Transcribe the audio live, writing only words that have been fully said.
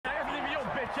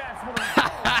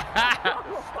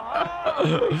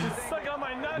Suck on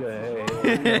my nuts. Hey,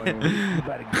 you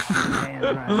better get your hands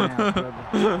right now, brother.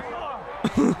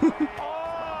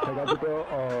 I got the girl.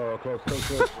 Oh, close.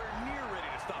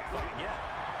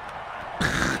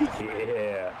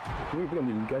 Yeah. We're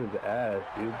gonna these guys' ass,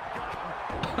 dude.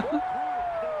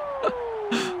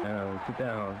 Sit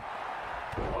down.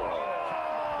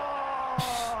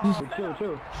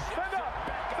 Chill.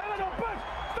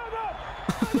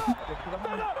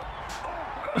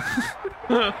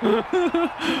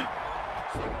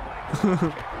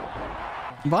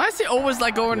 Why is he always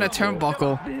like over in the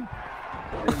turnbuckle?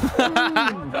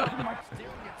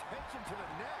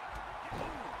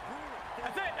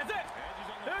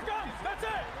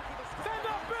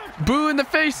 Boo in the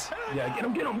face. Yeah, get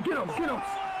him.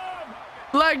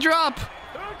 Leg drop.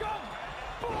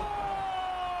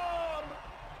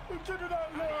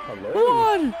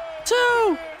 Hello. 1,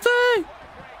 2, 3.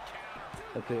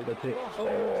 That's it.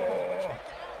 Oh,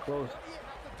 close.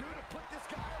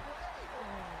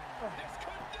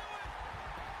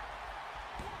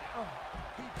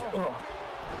 Oh.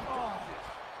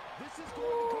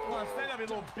 Come on, stand up, you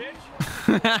little bitch.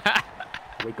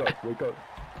 Wake up.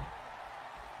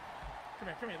 Come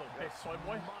here, you little bitch, soy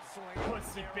boy.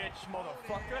 Pussy bitch,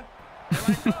 motherfucker. Here I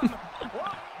come.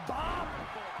 What? Bob.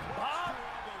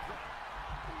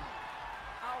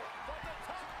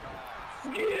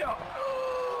 Yeah.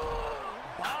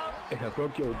 Bob. Hey, I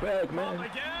broke your back, man. Bob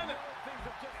again.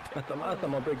 That's the last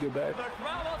time I break your back. The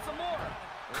crowd wants some more.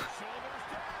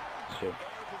 Shit.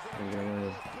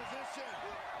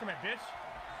 Come here, bitch.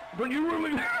 But you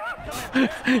really...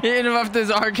 He interrupted his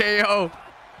RKO.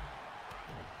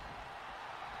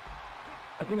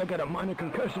 I think I got a minor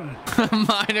concussion.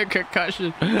 Minor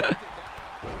concussion.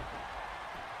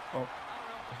 Oh.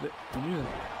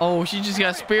 Oh, she just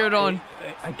got speared on.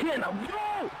 Hey, I can't. Come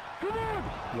on.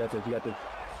 You got this.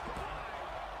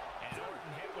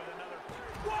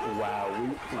 Wow, we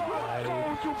did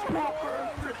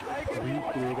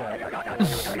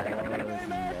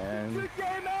man.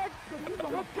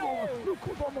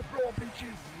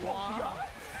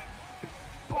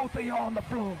 Both of y'all on the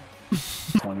floor.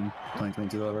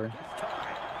 2022 over.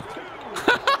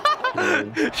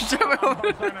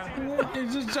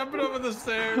 He's just jumping over the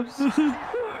stairs.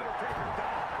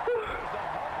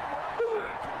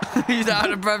 He's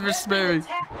out of breath for Sperry.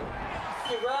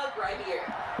 Right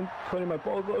here. I'm putting my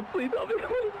balls up. Please help me.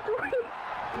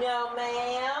 No,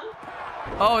 ma'am.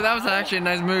 Oh, that was actually a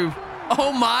nice move.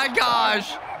 Oh my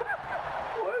gosh.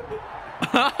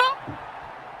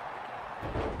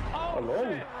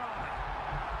 Hello.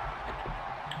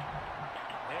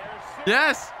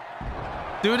 Yes.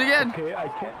 Do it again. Okay, I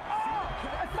can't.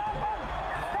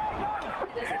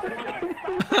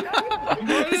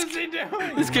 What is he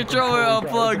doing? His controller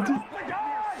unplugged.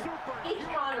 He's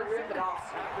trying to rip it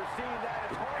off.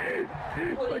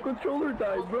 My controller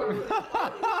died, bro.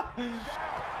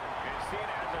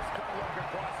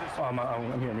 Oh, I'm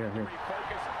here.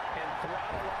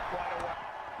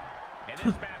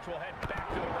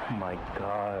 Oh my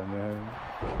god, man.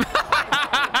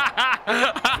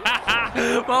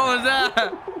 What was that?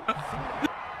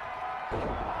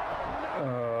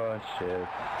 Oh shit.